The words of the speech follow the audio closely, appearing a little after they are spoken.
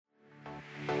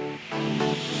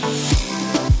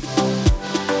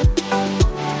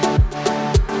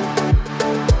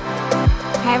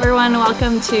everyone.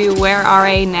 Welcome to Where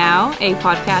RA Now, a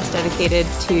podcast dedicated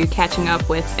to catching up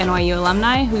with NYU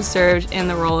alumni who served in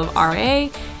the role of RA,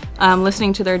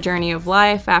 listening to their journey of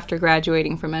life after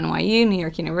graduating from NYU, New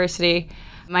York University.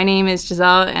 My name is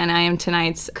Giselle, and I am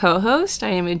tonight's co-host. I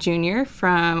am a junior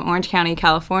from Orange County,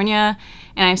 California,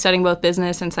 and I'm studying both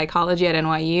business and psychology at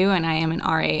NYU, and I am an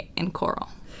RA in choral.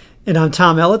 And I'm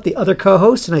Tom Ellett, the other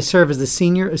co-host, and I serve as the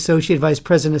Senior Associate Vice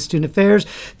President of Student Affairs.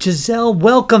 Giselle,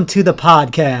 welcome to the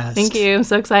podcast. Thank you. I'm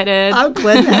so excited. I'm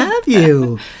glad to have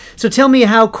you. So tell me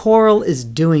how choral is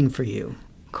doing for you.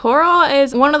 Choral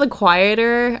is one of the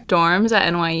quieter dorms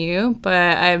at NYU,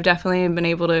 but I've definitely been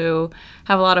able to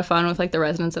have a lot of fun with the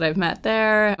residents that I've met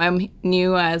there. I'm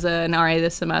new as an RA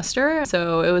this semester,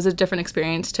 so it was a different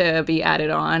experience to be added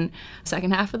on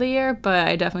second half of the year, but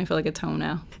I definitely feel like it's home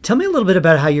now. Tell me a little bit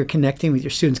about how you're connecting with your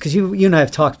students, because you and I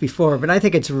have talked before, but I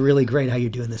think it's really great how you're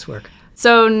doing this work.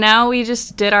 So now we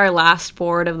just did our last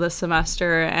board of the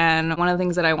semester, and one of the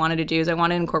things that I wanted to do is I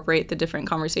wanted to incorporate the different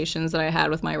conversations that I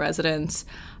had with my residents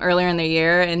earlier in the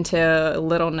year into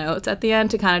little notes at the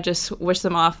end to kind of just wish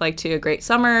them off to a great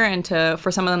summer, and for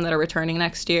some of them that are returning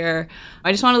next year.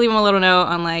 I just want to leave them a little note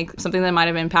on something that might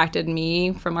have impacted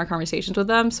me from our conversations with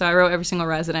them. So I wrote every single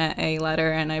resident a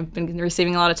letter, and I've been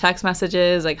receiving a lot of text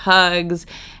messages, hugs,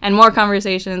 and more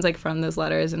conversations from those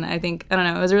letters. And I think, I don't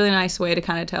know, it was a really nice way to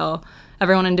kind of tell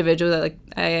everyone individually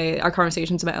that our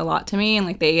conversations meant a lot to me, and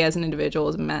they as an individual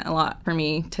has meant a lot for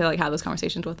me to have those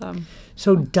conversations with them.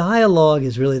 So dialogue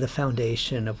is really the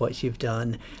foundation of what you've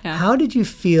done. Yeah. How did you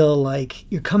feel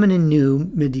like you're coming in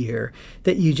new mid-year,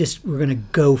 that you just were going to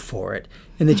go for it,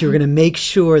 and that you were going to make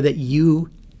sure that you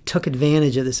took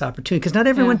advantage of this opportunity? Because not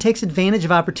everyone takes advantage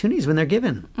of opportunities when they're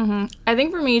given. Mm-hmm. I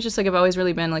think for me, it's just I've always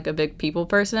really been a big people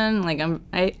person.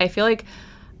 I feel like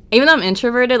even though I'm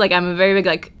introverted, I'm a very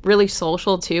big, really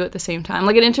social too at the same time.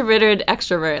 An introverted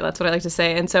extrovert, that's what I like to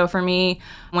say. And so for me,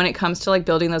 when it comes to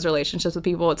building those relationships with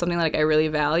people, it's something that I really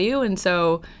value. And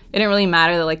so it didn't really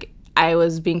matter that I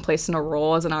was being placed in a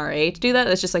role as an RA to do that.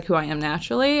 That's just who I am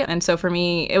naturally. And so for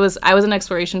me, I was an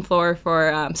exploration floor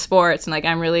for sports, and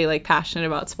I'm really passionate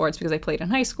about sports because I played in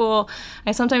high school.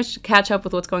 I sometimes catch up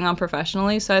with what's going on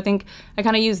professionally, so I think I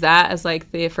kind of use that as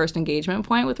the first engagement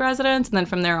point with residents, and then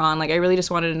from there on, I really just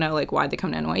wanted to know why they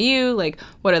come to NYU,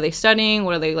 what are they studying,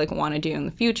 what do they want to do in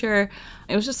the future.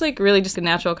 It was just really just a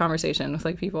natural conversation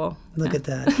with people. Look at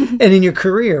that. And in your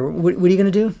career, what are you going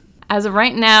to do? As of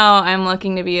right now, I'm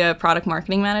looking to be a product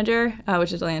marketing manager,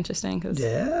 which is really interesting.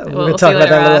 We'll talk about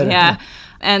that later. Yeah.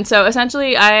 And so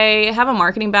essentially, I have a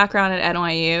marketing background at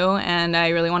NYU, and I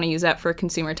really want to use that for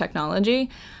consumer technology.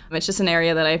 It's just an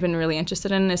area that I've been really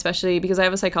interested in, especially because I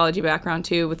have a psychology background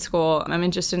too with school. I'm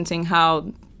interested in seeing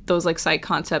how those psych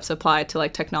concepts apply to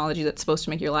technology that's supposed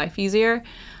to make your life easier.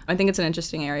 I think it's an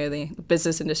interesting area, the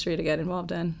business industry, to get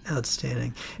involved in.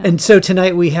 Outstanding. Yeah. And so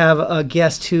tonight we have a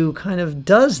guest who kind of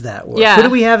does that work. Yeah. Who do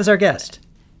we have as our guest?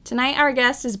 Tonight our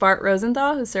guest is Bart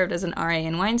Rosenthal, who served as an RA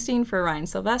in Weinstein for Ryan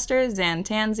Sylvester, Zan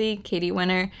Tanzi, Katie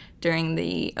Winter during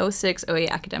the 06-08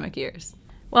 academic years.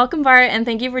 Welcome, Bart, and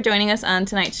thank you for joining us on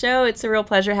tonight's show. It's a real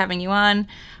pleasure having you on.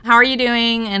 How are you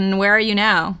doing, and where are you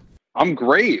now? I'm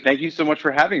great. Thank you so much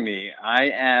for having me. I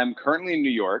am currently in New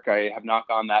York. I have not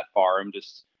gone that far. I'm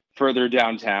just further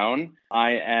downtown.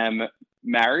 I am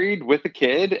married with a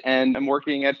kid, and I'm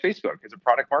working at Facebook as a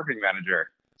product marketing manager.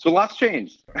 So lots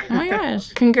changed. Oh my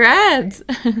gosh. Congrats.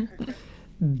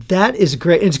 That is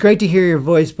great. It's great to hear your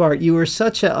voice, Bart. You were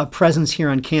such a presence here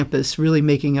on campus, really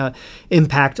making an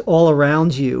impact all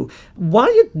around you. Why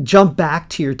don't you jump back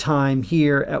to your time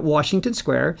here at Washington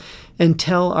Square and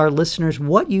tell our listeners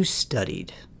what you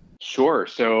studied? Sure.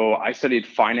 So I studied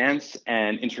finance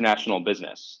and international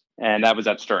business, and that was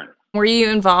at Stern. Were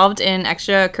you involved in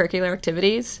extracurricular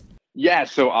activities? Yeah.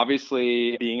 So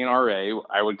obviously, being an RA,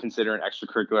 I would consider an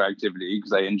extracurricular activity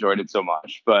because I enjoyed it so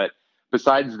much. But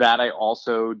besides that, I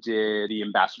also did the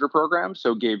ambassador program,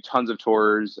 so gave tons of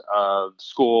tours of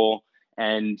school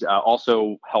and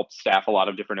also helped staff a lot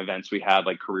of different events we had,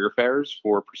 like career fairs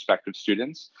for prospective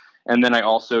students. And then I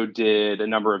also did a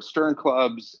number of Stern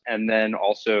clubs, and then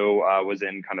also was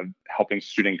in kind of helping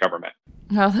student government.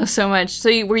 Oh, that's so much.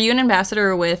 So were you an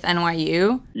ambassador with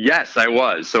NYU? Yes, I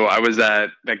was. So I was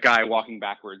that guy walking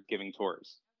backwards giving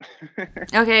tours.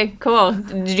 Okay, cool.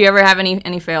 Did you ever have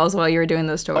any fails while you were doing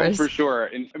those tours? Oh, for sure.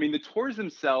 And I mean, the tours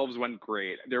themselves went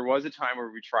great. There was a time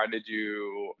where we tried to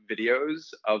do videos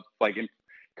of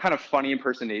kind of funny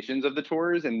impersonations of the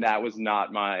tours, and that was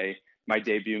not my my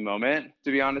debut moment,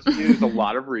 to be honest with you. There's a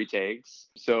lot of retakes.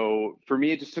 So for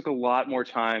me, it just took a lot more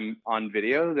time on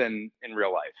video than in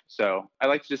real life. So I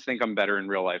like to just think I'm better in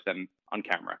real life than on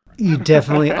camera. You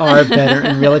definitely are better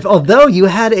in real life. Although you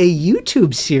had a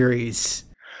YouTube series.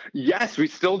 Yes, we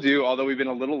still do, although we've been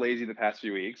a little lazy the past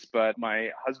few weeks. But my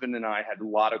husband and I had a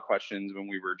lot of questions when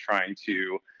we were trying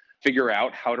to figure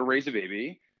out how to raise a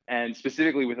baby. And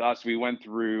specifically with us, we went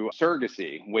through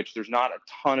surrogacy, which there's not a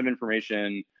ton of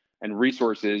information and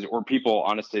resources or people,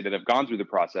 honestly, that have gone through the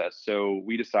process. So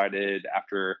we decided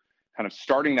after kind of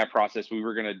starting that process, we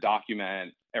were going to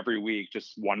document every week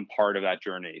just one part of that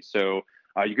journey. So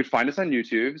you could find us on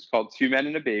YouTube. It's called Two Men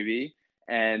and a Baby.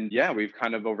 And yeah, we've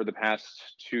kind of over the past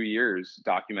 2 years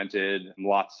documented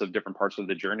lots of different parts of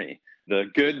the journey, the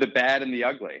good, the bad, and the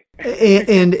ugly.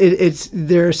 And it's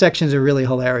there are sections that are really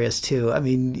hilarious too. I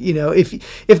mean, you know, if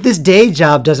this day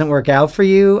job doesn't work out for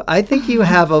you, I think you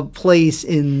have a place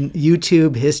in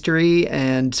YouTube history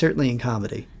and certainly in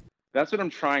comedy. That's what I'm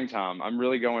trying, Tom. I'm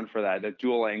really going for that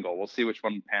dual angle. We'll see which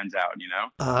one pans out, you know?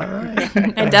 All right.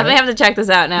 I definitely have to check this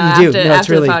out now You do.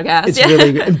 after Really, the podcast. It's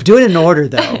really good. Do it in order,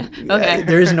 though. Okay.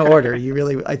 There is an order.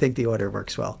 I think the order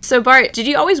works well. So Bart, did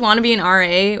you always want to be an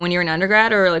RA when you were an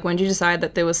undergrad, or like when did you decide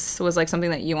that there was like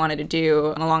something that you wanted to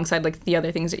do alongside like the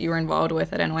other things that you were involved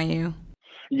with at NYU?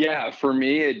 Yeah, for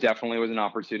me, it definitely was an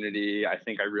opportunity. I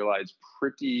think I realized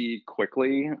pretty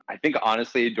quickly. I think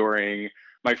honestly, during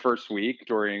my first week,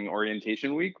 during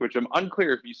orientation week, which I'm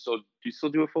unclear if you still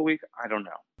do a full week. I don't know.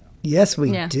 Yes,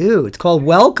 we do. It's called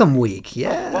Welcome Week.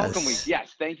 Yes. Welcome Week.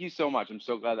 Yes. Thank you so much. I'm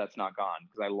so glad that's not gone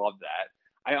because I love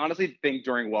that. I honestly think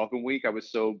during Welcome Week, I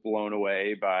was so blown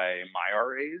away by my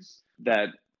RAs that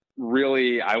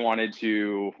really I wanted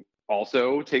to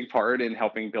also take part in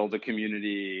helping build a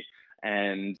community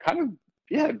and kind of,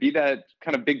 be that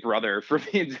kind of big brother for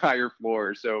the entire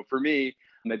floor. So for me,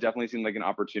 that definitely seemed like an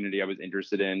opportunity I was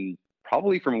interested in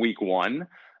probably from week one.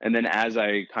 And then as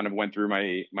I kind of went through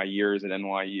my years at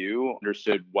NYU,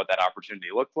 understood what that opportunity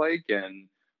looked like and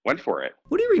went for it.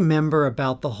 What do you remember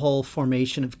about the whole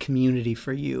formation of community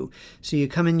for you? So you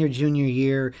come in your junior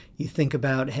year, you think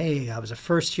about, hey, I was a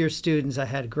first year student, I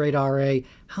had a great RA.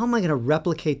 How am I going to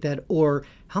replicate that, or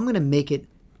how am I going to make it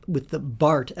with the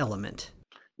BART element?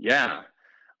 Yeah,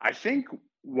 I think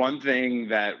one thing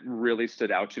that really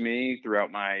stood out to me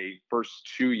throughout my first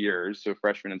 2 years, so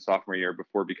freshman and sophomore year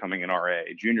before becoming an RA,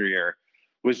 junior year,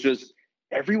 was just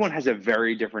everyone has a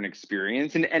very different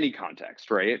experience in any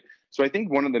context, right? So I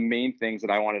think one of the main things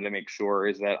that I wanted to make sure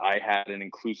is that I had an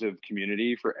inclusive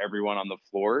community for everyone on the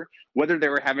floor, whether they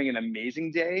were having an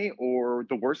amazing day or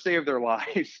the worst day of their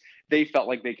lives, they felt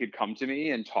like they could come to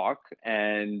me and talk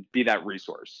and be that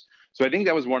resource. So I think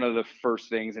that was one of the first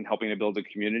things in helping to build a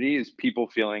community is people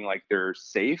feeling like they're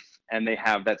safe and they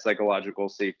have that psychological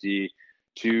safety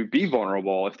to be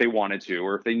vulnerable if they wanted to,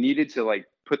 or if they needed to like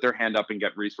put their hand up and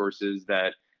get resources,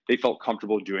 that they felt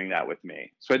comfortable doing that with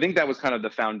me. So I think that was kind of the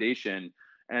foundation.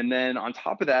 And then on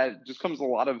top of that just comes a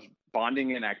lot of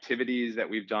bonding and activities that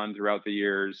we've done throughout the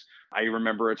years. I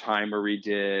remember a time where we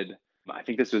did, I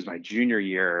think this was my junior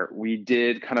year, we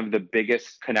did kind of the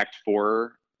biggest Connect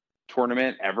Four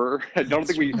tournament ever. I don't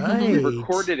think we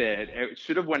recorded it. It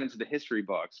should have went into the history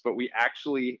books, but we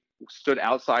actually stood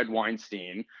outside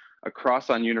Weinstein across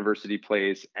on University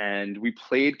Place and we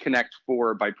played Connect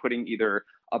Four by putting either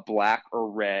a black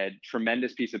or red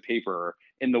tremendous piece of paper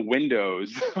in the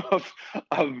windows of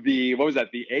the, what was that,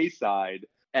 the A side.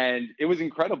 And it was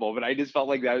incredible, but I just felt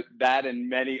like that and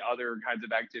many other kinds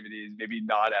of activities, maybe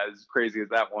not as crazy as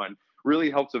that one,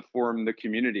 really helped to form the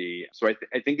community. So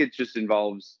I think it just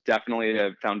involves definitely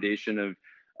a foundation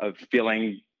of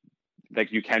feeling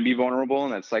like you can be vulnerable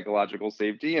and that psychological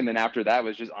safety. And then after that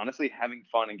was just honestly having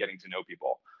fun and getting to know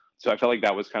people. So I felt like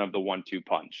that was kind of the 1-2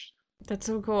 punch. That's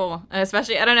so cool.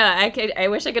 Especially, I don't know, I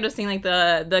wish I could have seen like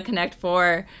the Connect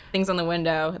Four things on the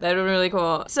window. That would be really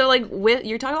cool. So like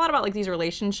you're talking a lot about like these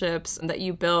relationships that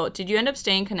you built. Did you end up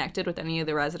staying connected with any of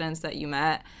the residents that you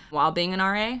met while being an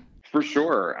RA? For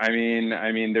sure. I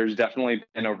mean, there's definitely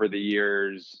been over the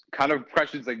years kind of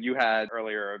questions like you had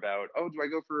earlier about, oh, do I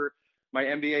go for my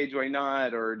MBA? Do I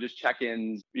not? Or just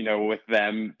check-ins, with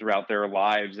them throughout their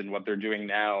lives and what they're doing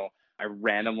now. I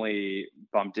randomly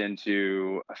bumped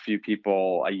into a few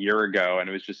people a year ago and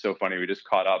it was just so funny. We just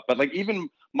caught up. But like even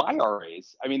my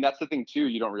RAs, I mean, that's the thing too.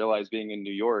 You don't realize being in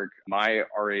New York, my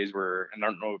RAs were, and I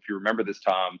don't know if you remember this,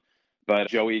 Tom, but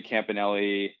Joey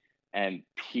Campanelli and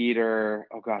Peter,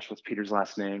 oh gosh, what's Peter's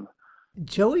last name?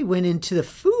 Joey went into the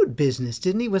food business,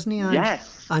 didn't he? Wasn't he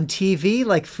on TV,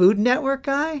 like Food Network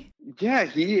guy? Yeah,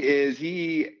 he is.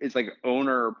 He is like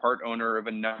part owner of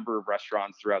a number of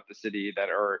restaurants throughout the city that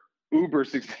are uber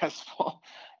successful.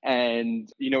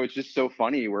 And, it's just so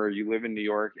funny where you live in New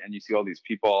York and you see all these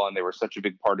people and they were such a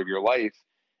big part of your life.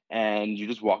 And you're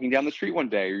just walking down the street one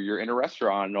day or you're in a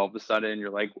restaurant and all of a sudden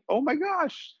you're like, oh my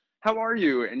gosh, how are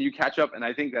you? And you catch up. And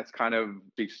I think that's kind of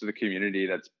speaks to the community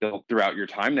that's built throughout your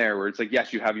time there, where it's like,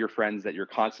 yes, you have your friends that you're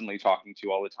constantly talking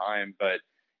to all the time. But,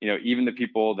 even the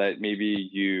people that maybe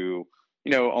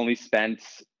only spent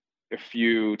a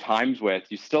few times with,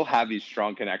 you still have these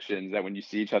strong connections that when you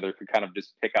see each other could kind of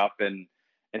just pick up and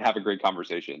have a great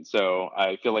conversation. So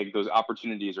I feel like those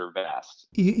opportunities are vast.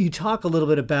 You talk a little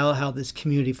bit about how this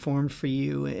community formed for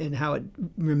you and how it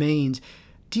remains.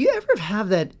 Do you ever have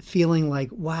that feeling like,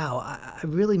 wow, I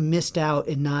really missed out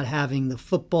in not having the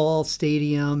football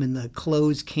stadium and the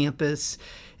closed campus?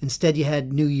 Instead, you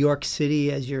had New York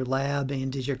City as your lab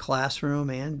and as your classroom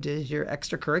and as your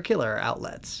extracurricular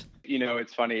outlets.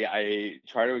 It's funny. I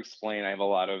try to explain. I have a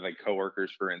lot of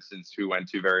coworkers, for instance, who went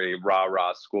to very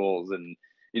rah-rah schools, and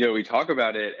we talk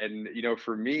about it. And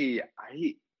for me,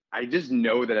 I just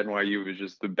know that NYU is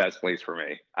just the best place for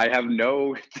me. I have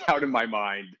no doubt in my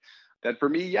mind that for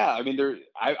me, yeah. I mean,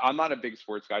 I'm not a big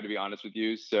sports guy, to be honest with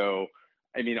you. So,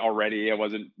 I mean, already I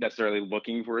wasn't necessarily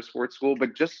looking for a sports school,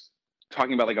 but just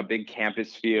talking about a big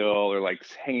campus feel or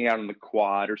hanging out on the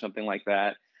quad or something like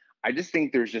that. I just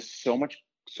think there's just so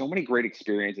many great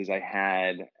experiences I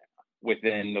had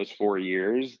within those 4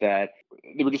 years that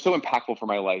they were just so impactful for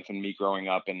my life and me growing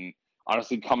up and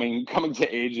honestly coming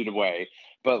to age in a way.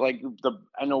 But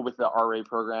I know with the RA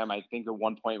program, I think at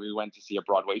one point we went to see a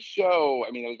Broadway show.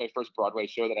 I mean, it was my first Broadway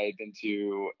show that I had been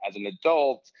to as an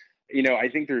adult. I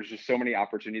think there's just so many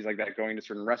opportunities like that, going to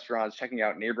certain restaurants, checking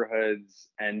out neighborhoods,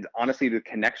 and honestly, the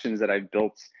connections that I've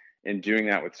built in doing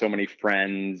that with so many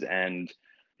friends and,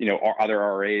 our other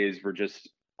RAs were just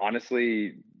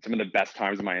honestly some of the best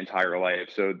times of my entire life.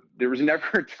 So there was never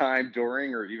a time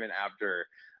during or even after,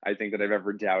 I think, that I've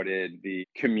ever doubted the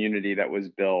community that was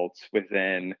built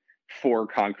within 4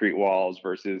 concrete walls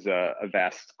versus a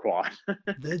vast quad.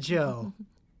 The Joe.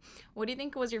 What do you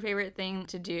think was your favorite thing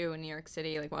to do in New York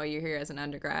City, while you're here as an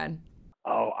undergrad?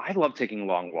 Oh, I love taking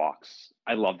long walks.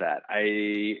 I love that.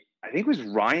 I think it was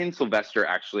Ryan Sylvester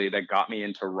actually that got me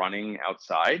into running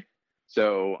outside.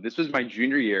 So this was my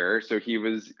junior year. So he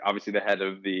was obviously the head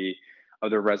of the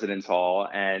residence hall,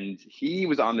 and he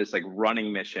was on this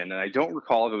running mission. And I don't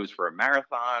recall if it was for a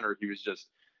marathon or he was just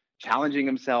challenging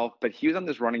himself, but he was on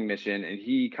this running mission and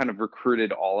he kind of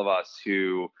recruited all of us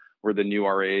who were the new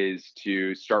RAs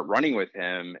to start running with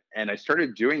him. And I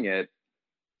started doing it,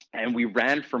 and we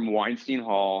ran from Weinstein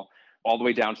Hall all the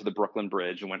way down to the Brooklyn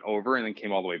Bridge and went over and then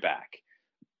came all the way back.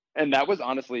 And that was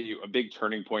honestly a big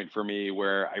turning point for me,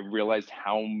 where I realized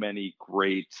how many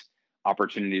great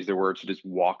opportunities there were to just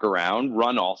walk around,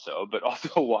 run also, but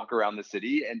also walk around the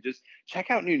city and just check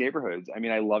out new neighborhoods. I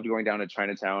mean, I loved going down to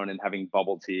Chinatown and having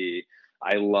bubble tea.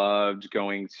 I loved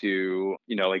going to,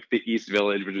 the East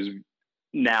Village, which is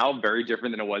now very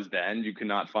different than it was then. You could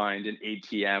not find an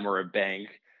ATM or a bank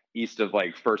east of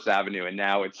First Avenue. And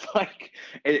now it's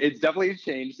it's definitely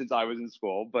changed since I was in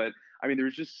school. But I mean,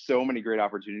 there's just so many great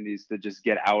opportunities to just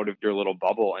get out of your little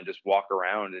bubble and just walk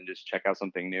around and just check out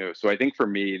something new. So I think for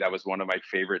me, that was one of my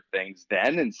favorite things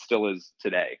then and still is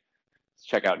today.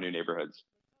 Check out new neighborhoods.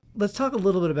 Let's talk a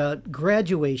little bit about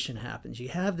graduation happens. You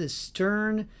have this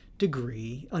Stern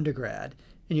degree, undergrad,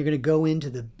 and you're going to go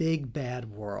into the big bad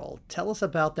world. Tell us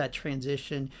about that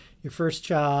transition, your first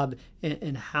job,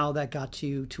 and how that got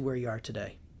you to where you are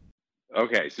today.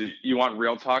 Okay, so you want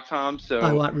real talk, Tom? So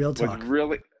I want real talk.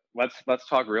 Let's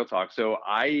talk real talk. So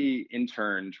I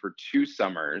interned for 2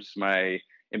 summers,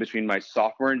 in between my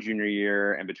sophomore and junior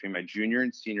year and between my junior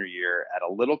and senior year, at a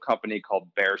little company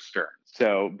called Bear Stearns.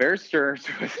 So Bear Stearns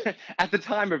was at the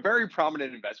time a very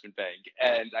prominent investment bank,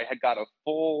 and I had got a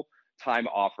full-time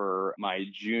offer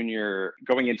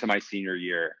going into my senior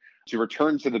year to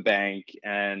return to the bank.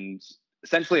 And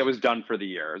essentially I was done for the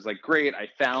year. I was like, great, I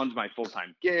found my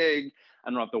full-time gig. I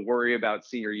don't have to worry about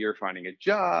senior year finding a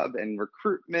job and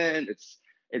recruitment.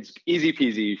 It's easy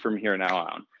peasy from here now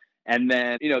on. And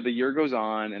then, the year goes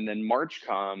on, and then March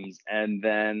comes, and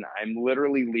then I'm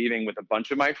literally leaving with a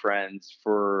bunch of my friends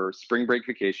for spring break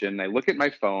vacation. I look at my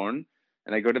phone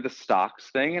and I go to the stocks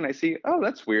thing and I see, oh,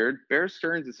 that's weird. Bear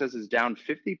Stearns, it says, is down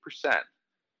 50%.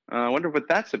 I wonder what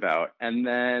that's about. And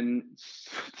then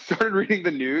started reading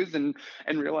the news and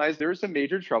realized there was some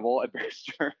major trouble at Bear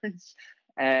Stearns.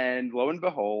 And lo and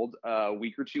behold, a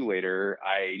week or 2 later,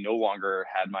 I no longer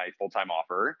had my full-time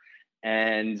offer.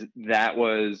 And that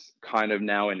was kind of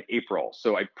now in April.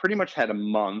 So I pretty much had a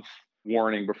month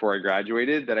warning before I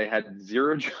graduated that I had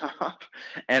zero job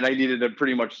and I needed to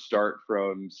pretty much start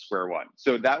from square one.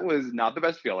 So that was not the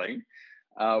best feeling.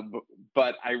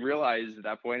 But I realized at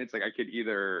that point, it's like I could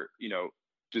either,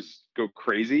 just go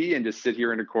crazy and just sit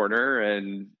here in a corner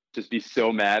and just be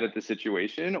so mad at the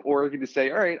situation, or I could just say,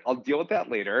 all right, I'll deal with that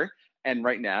later. And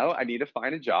right now, I need to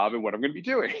find a job and what I'm going to be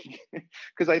doing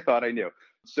because I thought I knew.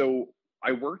 So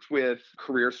I worked with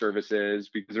career services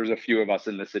because there's a few of us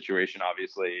in this situation,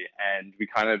 obviously, and we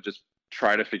kind of just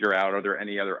try to figure out, are there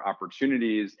any other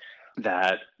opportunities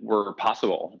that were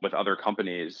possible with other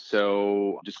companies?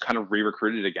 So just kind of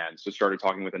re-recruited again. So started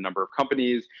talking with a number of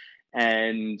companies,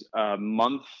 and a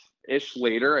month-ish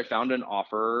later, I found an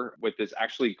offer with this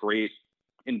actually great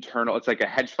internal, it's like a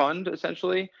hedge fund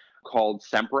essentially called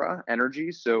Sempra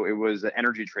Energy. So it was an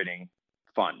energy trading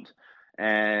fund,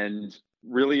 and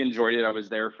really enjoyed it. I was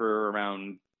there for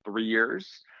around 3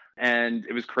 years. And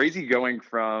it was crazy going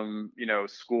from,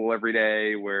 school every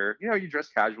day where, you dress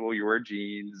casual, you wear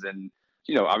jeans and,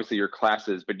 obviously your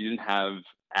classes, but you didn't have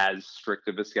as strict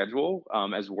of a schedule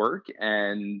as work.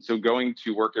 And so going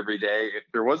to work every day,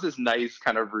 there was this nice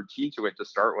kind of routine to it to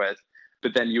start with.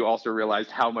 But then you also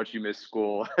realized how much you missed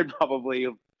school. I probably,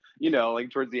 like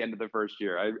towards the end of the first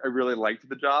year, I really liked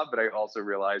the job, but I also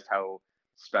realized how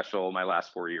special my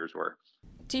last 4 years were.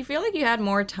 Do you feel like you had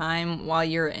more time while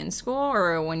you're in school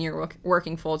or when you're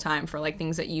working full time for like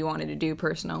things that you wanted to do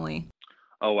personally?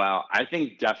 Oh, wow. I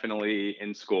think definitely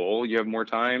in school you have more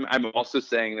time. I'm also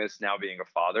saying this now being a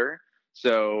father,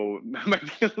 so it might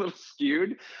be a little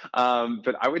skewed.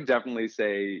 But I would definitely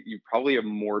say you probably have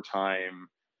more time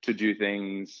to do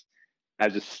things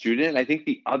as a student. I think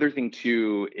the other thing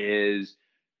too is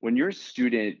when you're a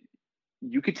student,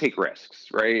 you could take risks,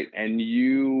 right? And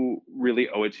you really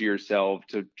owe it to yourself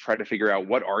to try to figure out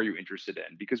what are you interested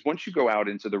in? Because once you go out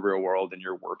into the real world and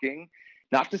you're working,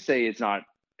 not to say it's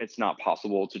not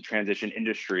possible to transition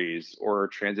industries or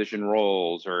transition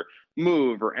roles or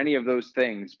move or any of those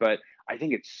things, but I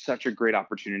think it's such a great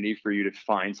opportunity for you to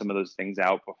find some of those things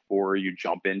out before you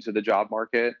jump into the job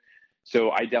market.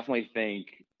 So I definitely think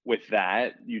with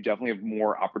that, you definitely have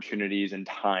more opportunities and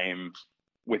time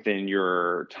within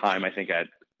your time, I think, at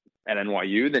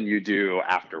NYU than you do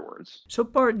afterwards. So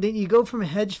Bart, then you go from a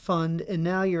hedge fund and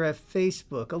now you're at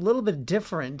Facebook. A little bit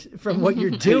different from what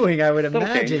you're doing, I would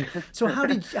imagine. So how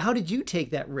did you take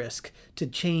that risk to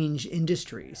change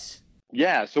industries?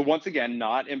 Yeah. So once again,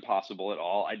 not impossible at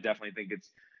all. I definitely think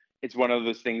it's one of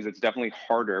those things that's definitely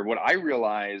harder. What I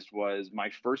realized was my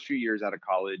first few years out of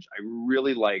college, I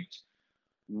really liked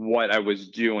what I was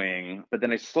doing, but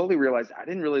then I slowly realized I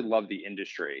didn't really love the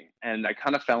industry. And I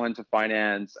kind of fell into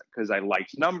finance because I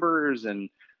liked numbers and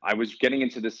I was getting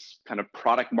into this kind of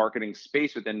product marketing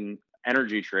space within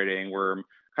energy trading where I'm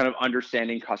kind of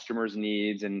understanding customers'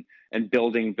 needs and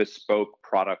building bespoke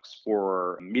products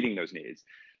for meeting those needs.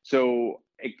 So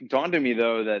it dawned on me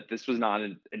though that this was not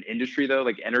an industry though,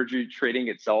 like energy trading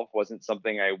itself wasn't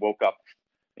something I woke up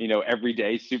every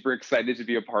day, super excited to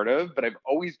be a part of. But I've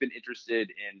always been interested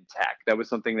in tech. That was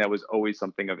something that was always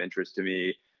something of interest to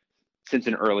me since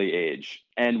an early age.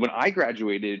 And when I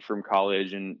graduated from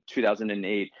college in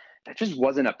 2008, that just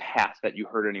wasn't a path that you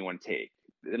heard anyone take.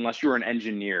 Unless you were an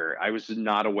engineer, I was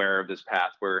not aware of this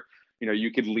path where,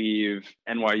 you could leave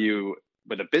NYU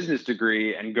with a business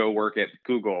degree and go work at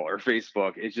Google or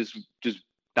Facebook. It's just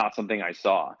not something I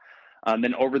saw.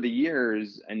 Then over the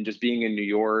years and just being in New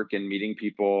York and meeting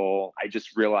people, I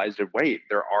just realized that, wait,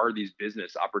 there are these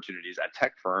business opportunities at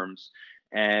tech firms.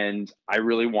 And I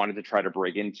really wanted to try to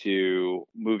break into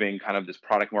moving kind of this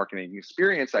product marketing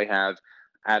experience I have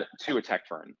to a tech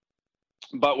firm.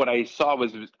 But what I saw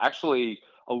was it was actually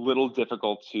a little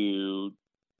difficult to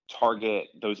target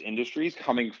those industries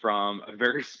coming from a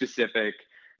very specific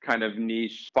kind of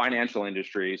niche financial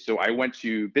industry. So I went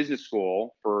to business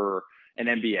school for an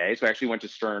MBA. So I actually went to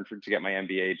Stern to get my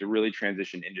MBA to really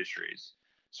transition industries.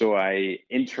 So I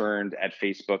interned at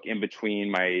Facebook in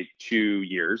between my 2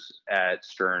 years at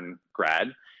Stern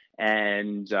grad.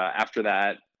 And after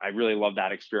that, I really loved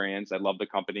that experience. I loved the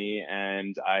company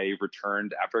and I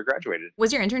returned after I graduated.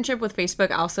 Was your internship with Facebook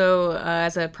also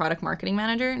as a product marketing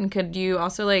manager? And could you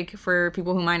also, like, for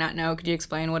people who might not know, could you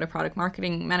explain what a product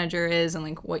marketing manager is and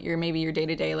like what maybe your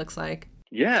day-to-day looks like?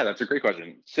 Yeah, that's a great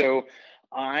question. So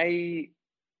I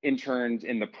interned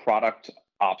in the product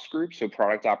ops group, so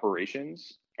product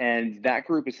operations. And that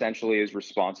group essentially is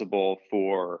responsible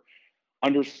for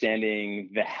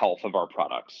understanding the health of our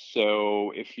products.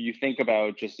 So if you think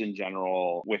about just in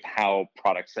general with how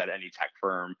products at any tech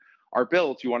firm are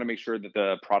built, you want to make sure that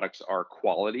the products are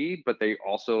quality, but they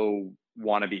also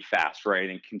want to be fast, right?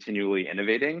 And continually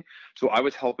innovating. So I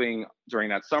was helping during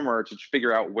that summer to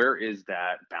figure out where is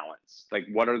that balance? Like,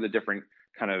 what are the different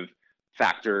kind of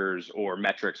factors or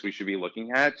metrics we should be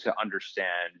looking at to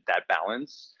understand that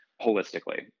balance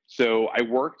holistically? So I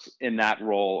worked in that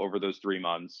role over those 3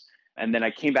 months. And then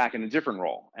I came back in a different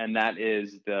role, and that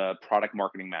is the product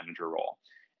marketing manager role.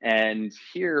 And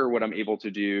here, what I'm able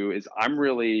to do is I'm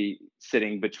really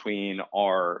sitting between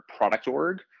our product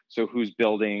org, so who's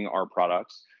building our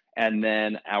products, and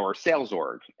then our sales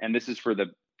org. And this is for the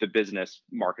business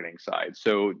marketing side.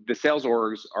 So the sales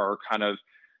orgs are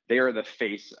they are the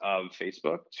face of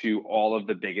Facebook to all of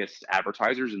the biggest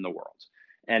advertisers in the world.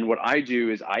 And what I do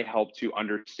is I help to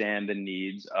understand the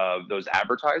needs of those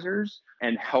advertisers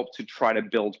and help to try to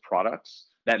build products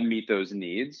that meet those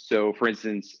needs. So for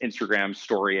instance, Instagram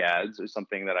story ads is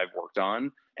something that I've worked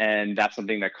on. And that's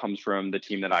something that comes from the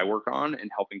team that I work on and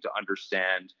helping to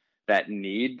understand that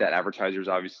need that advertisers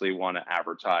obviously want to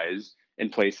advertise in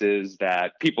places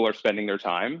that people are spending their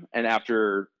time. And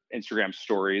after Instagram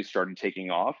stories started taking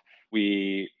off,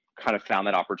 we kind of found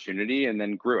that opportunity and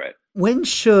then grew it. When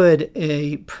should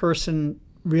a person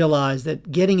realize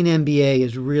that getting an MBA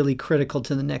is really critical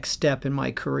to the next step in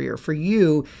my career? For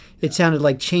you, it sounded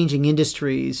like changing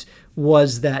industries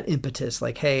was that impetus.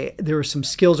 Like, hey, there are some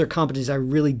skills or competencies I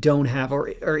really don't have,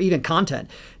 or even content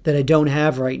that I don't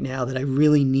have right now that I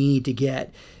really need to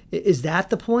get. Is that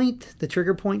the point, the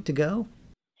trigger point to go?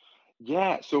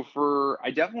 Yeah, so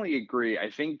I definitely agree. I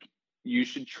think you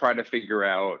should try to figure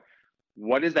out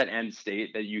what is that end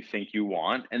state that you think you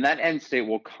want? And that end state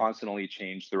will constantly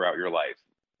change throughout your life.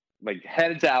 Like,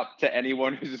 heads out to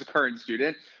anyone who's a current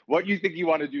student, what you think you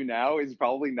want to do now is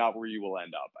probably not where you will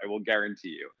end up. I will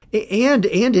guarantee you. And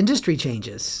industry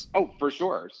changes. Oh, for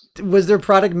sure. Was there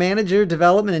product manager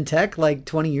development in tech like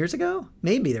 20 years ago?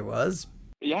 Maybe there was.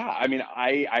 Yeah, I mean,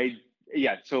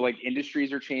 yeah. So like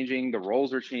industries are changing, the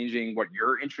roles are changing, what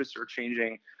your interests are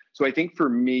changing. So I think for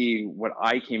me, what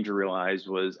I came to realize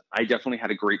was I definitely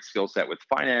had a great skill set with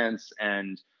finance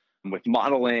and with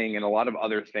modeling and a lot of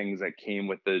other things that came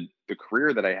with the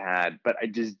career that I had, but I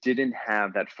just didn't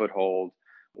have that foothold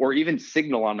or even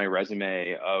signal on my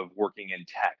resume of working in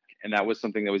tech. And that was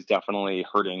something that was definitely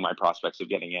hurting my prospects of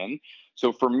getting in.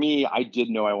 So for me, I did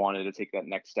know I wanted to take that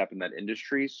next step in that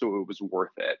industry, so it was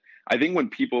worth it. I think when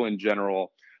people in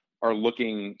general are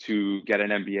looking to get an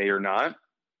MBA or not,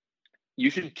 you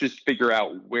should just figure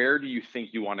out, where do you think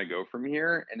you want to go from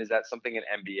here? And is that something an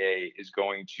MBA is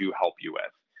going to help you with?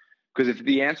 Because if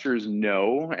the answer is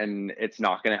no, and it's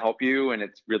not going to help you, and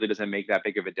it really doesn't make that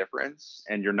big of a difference,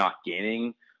 and you're not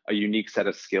gaining a unique set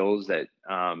of skills that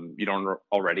you don't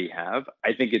already have,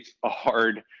 I think it's a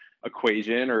hard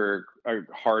equation or a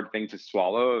hard thing to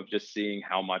swallow, of just seeing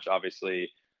how much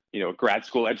obviously, grad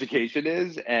school education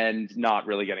is and not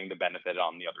really getting the benefit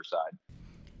on the other side.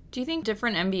 Do you think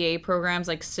different MBA programs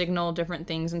like signal different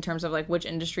things in terms of like which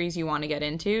industries you want to get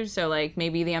into? So like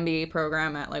maybe the MBA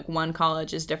program at like one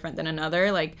college is different than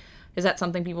another. Like, is that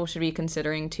something people should be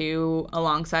considering too,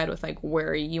 alongside with like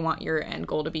where you want your end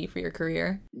goal to be for your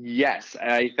career? Yes,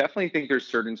 I definitely think there's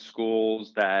certain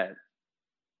schools that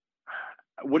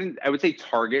I would say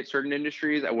target certain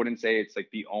industries. I wouldn't say it's like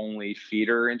the only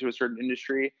feeder into a certain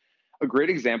industry. A great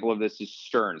example of this is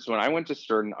Stern. So when I went to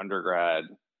Stern undergrad,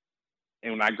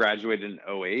 and when I graduated in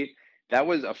 2008, that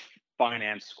was a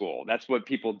finance school. That's what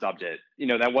people dubbed it.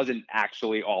 That wasn't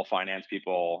actually all finance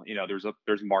people.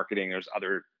 There's marketing, there's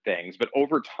other things. But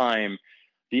over time,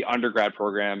 the undergrad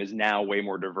program is now way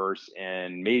more diverse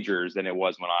in majors than it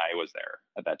was when I was there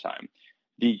at that time.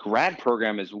 The grad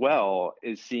program as well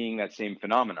is seeing that same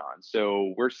phenomenon.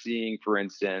 So we're seeing, for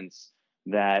instance,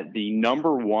 that the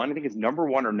number one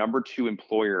or number two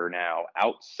employer now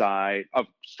outside of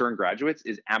Stern graduates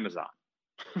is Amazon.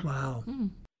 Wow.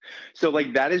 So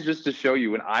like, that is just to show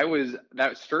you,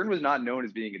 that Stern was not known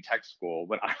as being a tech school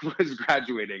when I was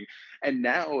graduating. And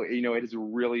now, it is a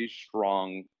really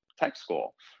strong tech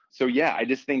school. So yeah, I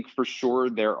just think for sure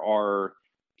there are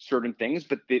certain things,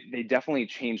 but they definitely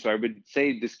change. So I would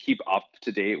say just keep up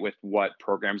to date with what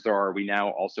programs there are. We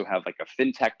now also have like a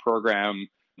fintech program.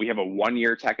 We have a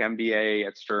 1-year tech MBA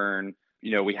at Stern.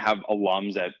 We have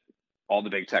alums at all the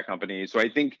big tech companies. So I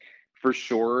think for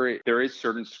sure there is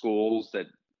certain schools that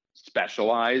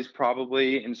specialize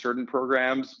probably in certain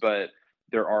programs, but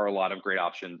there are a lot of great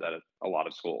options at a lot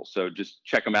of schools. So just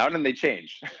check them out, and they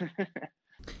change.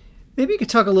 Maybe you could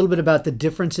talk a little bit about the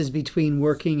differences between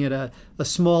working at a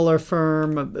smaller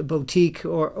firm, a boutique,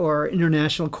 or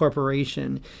international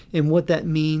corporation, and what that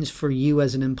means for you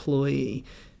as an employee.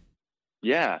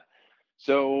 Yeah.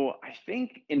 So I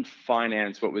think in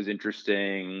finance, what was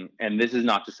interesting, and this is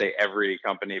not to say every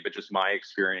company, but just my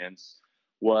experience,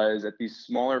 was at these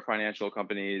smaller financial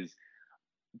companies,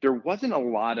 there wasn't a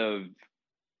lot of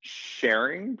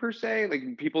sharing per se.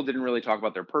 Like people didn't really talk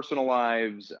about their personal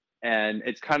lives. And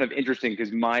it's kind of interesting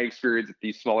because my experience at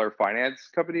these smaller finance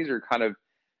companies are kind of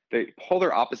the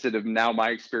polar opposite of now my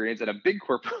experience at a big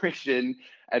corporation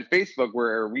at Facebook,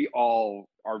 where we all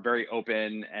are very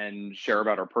open and share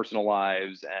about our personal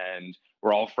lives, and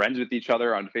we're all friends with each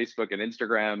other on Facebook and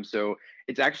Instagram. So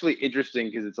it's actually interesting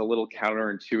because it's a little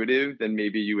counterintuitive than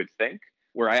maybe you would think,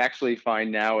 where I actually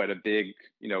find now at a big,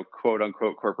 quote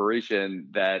unquote corporation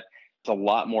that it's a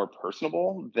lot more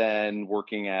personable than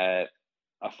working at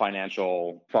a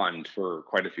financial fund for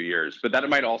quite a few years. But that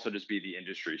might also just be the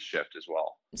industry shift as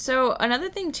well. So another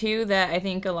thing too that I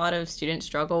think a lot of students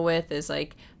struggle with is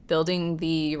like building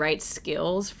the right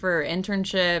skills for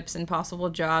internships and possible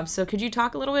jobs. So could you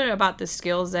talk a little bit about the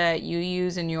skills that you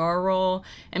use in your role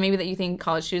and maybe that you think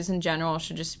college students in general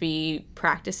should just be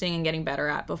practicing and getting better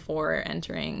at before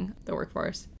entering the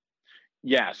workforce?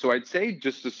 Yeah, so I'd say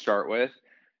just to start with,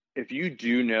 if you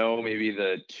do know maybe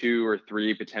the 2 or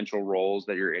 3 potential roles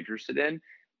that you're interested in,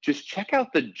 just check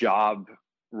out the job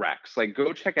recs. Like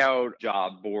go check out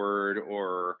job board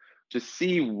or just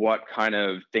see what kind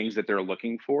of things that they're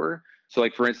looking for. So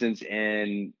like for instance,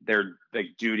 in their like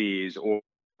duties or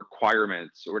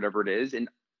requirements or whatever it is, and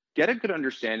get a good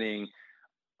understanding,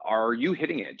 are you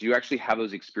hitting it? Do you actually have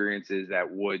those experiences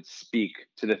that would speak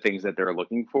to the things that they're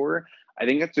looking for? I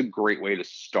think that's a great way to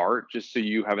start, just so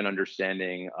you have an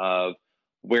understanding of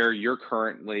where you're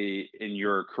currently in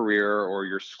your career or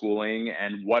your schooling,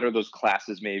 and what are those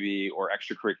classes maybe or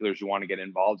extracurriculars you want to get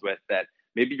involved with that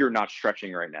maybe you're not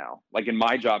stretching right now. Like in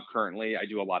my job currently, I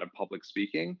do a lot of public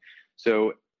speaking.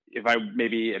 So if I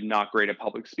maybe am not great at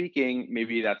public speaking,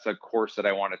 maybe that's a course that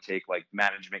I want to take, like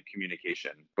management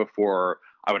communication, before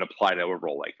I would apply to a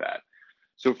role like that.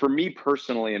 So for me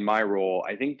personally, in my role,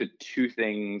 I think the 2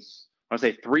 things, I would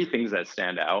say 3 things that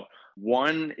stand out.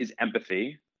 One is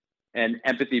empathy, and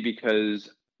empathy because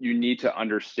you need to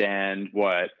understand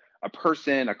what a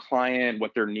person, a client,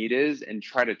 what their need is, and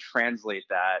try to translate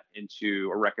that into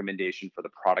a recommendation for the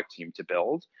product team to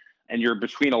build. And you're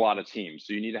between a lot of teams,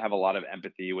 so you need to have a lot of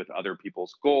empathy with other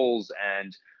people's goals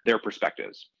and their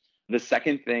perspectives. The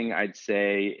second thing I'd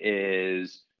say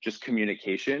is just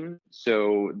communication.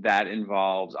 So that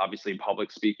involves obviously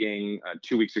public speaking.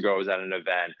 2 weeks ago, I was at an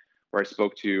event where I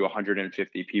spoke to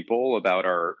 150 people about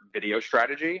our video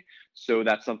strategy. So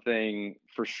that's something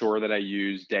for sure that I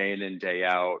use day in and day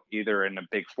out, either in a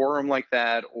big forum like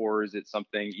that, or is it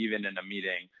something even in a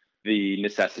meeting, the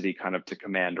necessity kind of to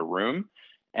command a room.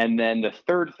 And then the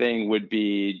third thing would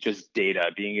be just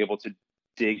data, being able to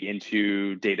dig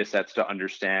into data sets to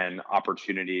understand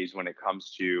opportunities when it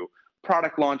comes to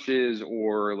product launches,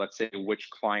 or let's say which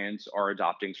clients are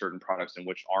adopting certain products and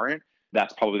which aren't.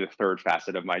 That's probably the third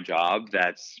facet of my job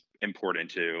that's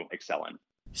important to excel in.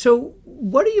 So,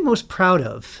 what are you most proud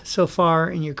of so far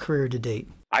in your career to date?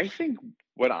 I think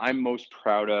what I'm most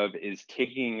proud of is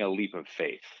taking a leap of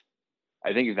faith.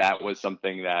 I think that was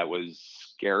something that was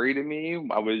scary to me.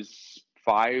 I was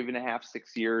 5.5,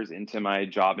 6 years into my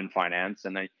job in finance,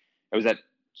 and I was at,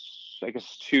 I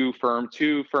guess, two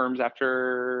firms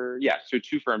after, yeah, so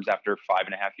 2 firms after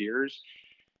 5.5 years.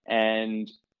 And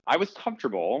I was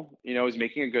comfortable, I was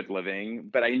making a good living,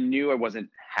 but I knew I wasn't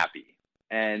happy.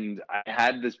 And I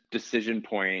had this decision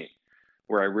point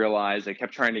where I realized I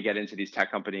kept trying to get into these tech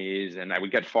companies, and I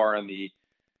would get far in the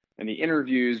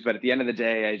interviews, but at the end of the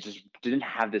day, I just didn't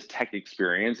have this tech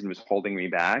experience and was holding me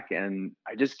back. And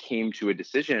I just came to a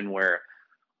decision where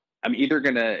I'm either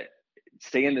going to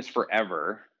stay in this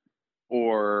forever,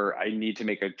 or I need to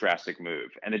make a drastic move.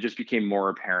 And it just became more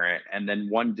apparent. And then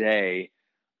one day,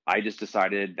 I just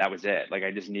decided that was it. Like I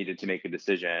just needed to make a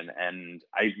decision. And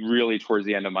I really, towards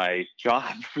the end of my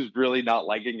job, was really not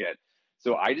liking it.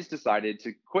 So I just decided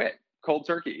to quit cold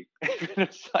turkey.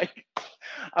 It's like,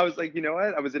 I was like, you know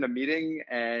what? I was in a meeting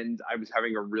and I was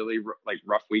having a really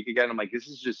rough week again. I'm like, this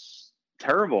is just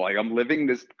terrible. Like I'm living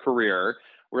this career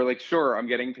where like, sure, I'm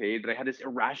getting paid, but I had this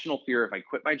irrational fear if I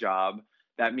quit my job,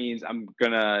 that means I'm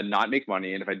gonna not make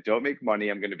money. And if I don't make money,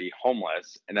 I'm gonna be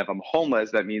homeless. And if I'm homeless,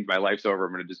 that means my life's over.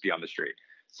 I'm gonna just be on the street.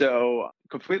 So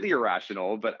completely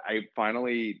irrational, but I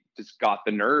finally just got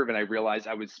the nerve and I realized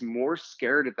I was more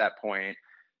scared at that point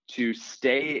to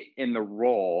stay in the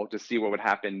role to see what would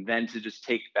happen than to just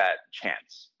take that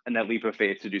chance and that leap of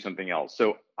faith to do something else.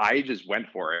 So I just went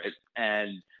for it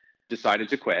and decided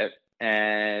to quit.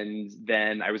 And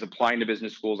then I was applying to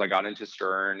business schools. I got into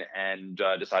Stern and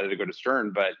decided to go to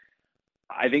Stern. But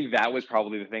I think that was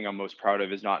probably the thing I'm most proud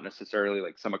of, is not necessarily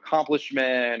like some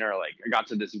accomplishment or like I got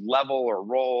to this level or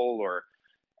role or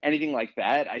anything like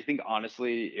that. I think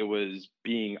honestly, it was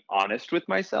being honest with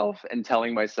myself and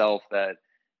telling myself that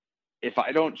if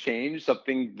I don't change,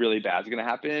 something really bad is going to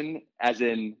happen, as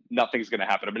in nothing's going to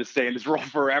happen. I'm going to stay in this role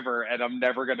forever and I'm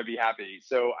never going to be happy.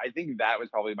 So I think that was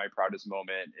probably my proudest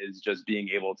moment, is just being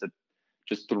able to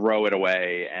just throw it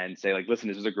away and say like, listen,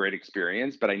 this is a great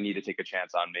experience, but I need to take a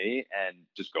chance on me and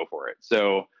just go for it.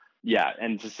 So yeah.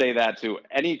 And to say that to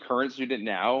any current student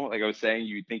now, like I was saying,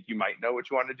 you think you might know what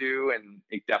you want to do and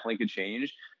it definitely could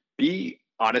change. Be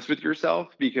honest with yourself,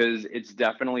 because it's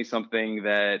definitely something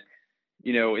that,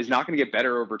 is not going to get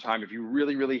better over time. If you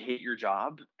really, really hate your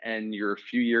job and you're a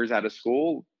few years out of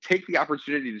school, take the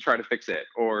opportunity to try to fix it,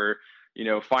 or,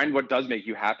 find what does make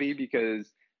you happy,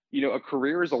 because, a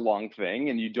career is a long thing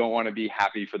and you don't want to be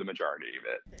happy for the majority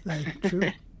of it.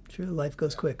 True. True. Life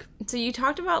goes quick. So you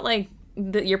talked about like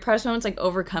your proudest moments, like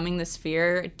overcoming this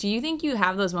fear. Do you think you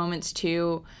have those moments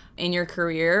too in your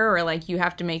career, or like you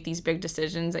have to make these big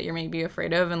decisions that you're maybe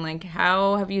afraid of? And like,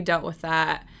 how have you dealt with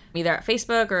that, either at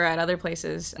Facebook or at other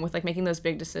places, with like making those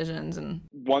big decisions? And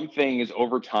one thing is,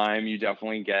 over time, you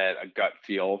definitely get a gut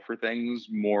feel for things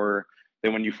more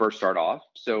than when you first start off.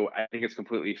 So I think it's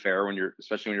completely fair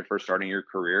especially when you're first starting your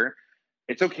career,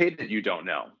 it's okay that you don't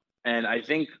know. And I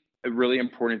think a really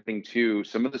important thing too,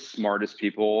 some of the smartest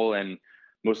people and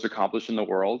most accomplished in the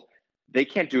world, they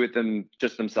can't do it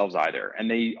themselves either. And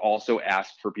they also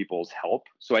ask for people's help.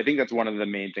 So I think that's one of the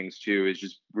main things too, is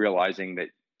just realizing that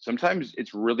sometimes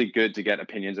it's really good to get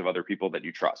opinions of other people that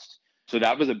you trust. So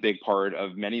that was a big part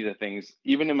of many of the things,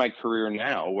 even in my career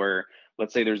now, where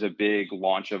let's say there's a big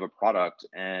launch of a product,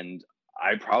 and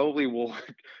I probably will,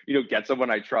 get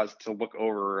someone I trust to look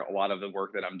over a lot of the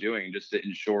work that I'm doing, just to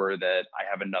ensure that I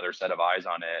have another set of eyes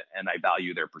on it and I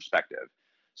value their perspective.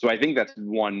 So I think that's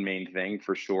one main thing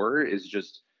for sure, is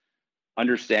just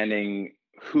understanding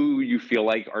who you feel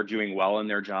like are doing well in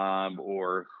their job,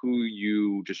 or who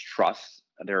you just trust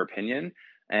their opinion,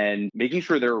 and making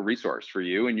sure they're a resource for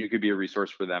you and you could be a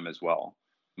resource for them as well.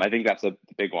 I think that's a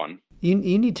big one. You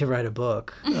need to write a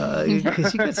book,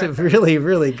 because you got some really,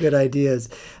 really good ideas.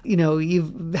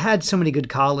 You've had so many good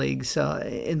colleagues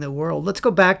in the world. Let's go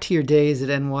back to your days at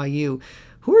NYU.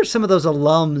 Who are some of those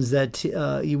alums that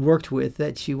you worked with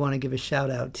that you want to give a shout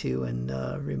out to and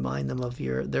remind them of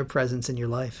their presence in your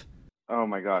life? Oh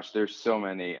my gosh, there's so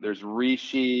many. There's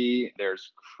Rishi,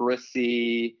 there's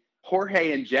Chrissy.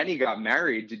 Jorge and Jenny got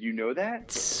married. Did you know that?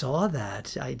 I saw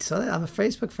that. I'm a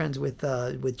Facebook friends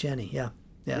with Jenny. Yeah,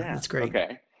 that's great.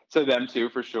 Okay, so them too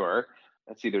for sure.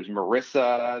 Let's see. There's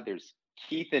Marissa. There's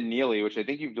Keith and Neely, which I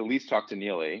think you've at least talked to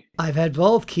Neely. I've had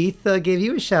both. Keith gave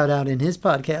you a shout out in his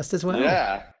podcast as well.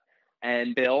 Yeah,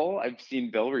 and Bill. I've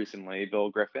seen Bill recently. Bill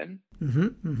Griffin.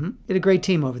 You had a great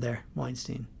team over there,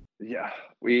 Weinstein. Yeah,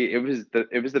 it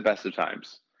was the best of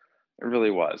times. It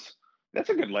really was. That's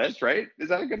a good list, right? Is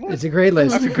that a good list? It's a great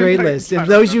list. It's a great list. If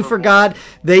those you forgot,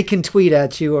 they can tweet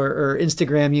at you or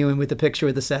Instagram you and with a picture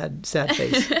with a sad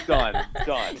face. Done.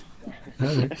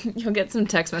 You'll get some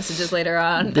text messages later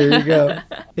on. There you go.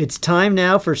 It's time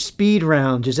now for speed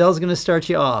round. Giselle's going to start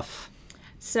you off.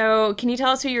 So can you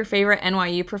tell us who your favorite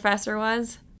NYU professor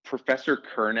was? Professor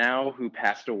Kurnow, who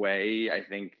passed away, I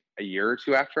think, a year or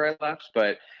two after I left.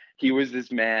 But he was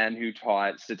this man who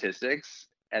taught statistics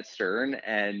at Stern,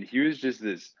 and he was just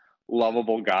this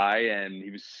lovable guy, and he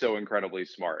was so incredibly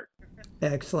smart.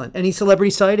 Excellent. Any celebrity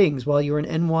sightings while you were an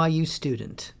NYU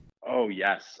student? Oh,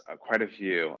 yes, quite a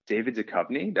few. David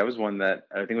Duchovny, that was one that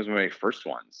I think was one of my first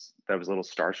ones that I was a little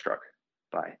starstruck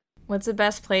by. What's the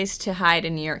best place to hide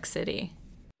in New York City?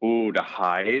 Ooh, to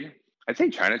hide? I'd say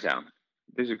Chinatown.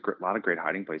 There's a lot of great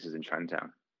hiding places in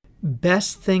Chinatown.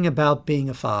 Best thing about being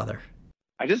a father?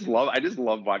 I just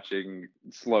love watching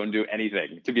Sloan do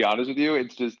anything. To be honest with you,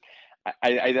 it's just,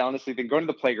 I honestly think going to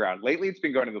the playground. Lately, it's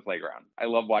been going to the playground. I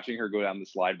love watching her go down the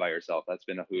slide by herself. That's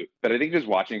been a hoot. But I think just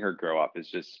watching her grow up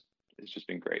it's just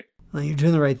been great. Well, you're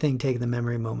doing the right thing, taking the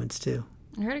memory moments too.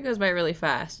 I heard it goes by really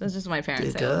fast. That's just what my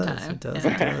parents say all the time.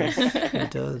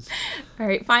 It does. All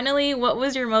right. Finally, what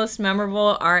was your most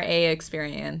memorable RA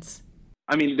experience?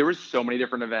 I mean, there were so many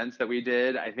different events that we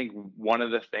did. I think one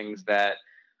of the things that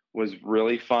was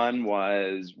really fun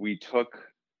was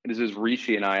this is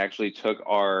Rishi and I actually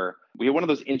we had one of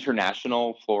those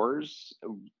international floors.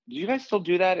 Do you guys still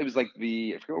do that? It was like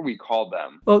I forget what we called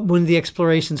them. Oh, one of the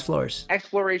explorations floors.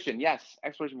 Exploration, yes.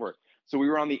 Exploration floor. So we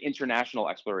were on the international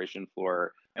exploration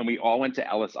floor, and we all went to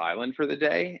Ellis Island for the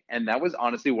day. And that was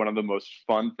honestly one of the most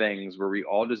fun things, where we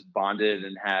all just bonded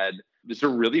and had just a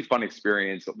really fun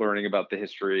experience learning about the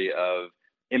history of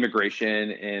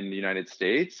immigration in the United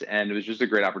States. And it was just a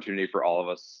great opportunity for all of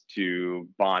us to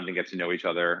bond and get to know each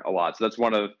other a lot. So that's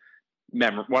one of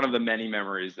the many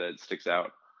memories that sticks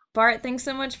out. Bart, thanks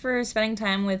so much for spending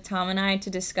time with Tom and I to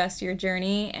discuss your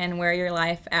journey and where your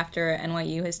life after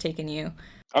NYU has taken you.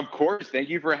 Of course. Thank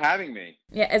you for having me.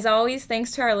 Yeah, as always,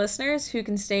 thanks to our listeners who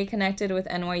can stay connected with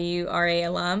NYU RA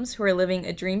alums who are living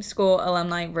a dream school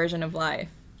alumni version of life.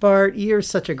 Bart, you're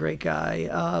such a great guy.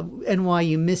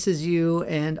 NYU misses you,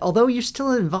 and although you're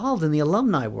still involved in the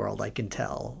alumni world, I can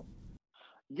tell.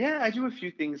 Yeah, I do a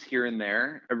few things here and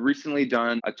there. I've recently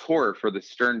done a tour for the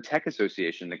Stern Tech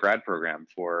Association, the grad program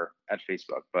at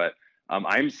Facebook, but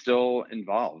I'm still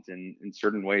involved in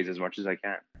certain ways as much as I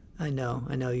can. I know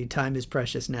your time is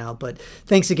precious now, but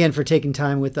thanks again for taking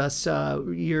time with us.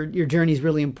 Your journey is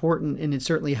really important, and it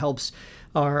certainly helps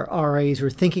our RAs who are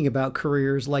thinking about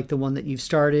careers like the one that you've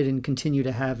started and continue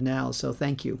to have now. So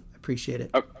thank you. Appreciate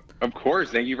it. Of course.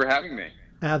 Thank you for having me.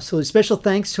 Absolutely. Special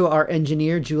thanks to our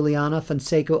engineer, Juliana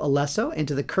Fonseca Alesso, and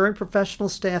to the current professional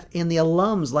staff and the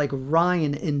alums like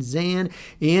Ryan and Zan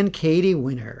and Katie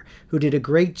Winner, who did a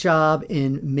great job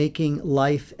in making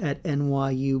life at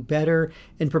NYU better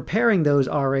and preparing those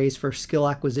RAs for skill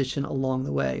acquisition along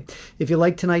the way. If you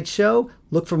like tonight's show,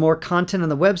 look for more content on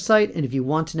the website. And if you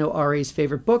want to know RA's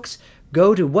favorite books,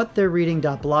 go to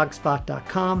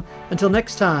whattheyreading.blogspot.com. Until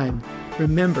next time,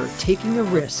 remember, taking a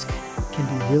risk can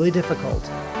be really difficult,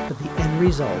 but the end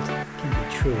result can be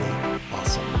truly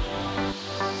awesome.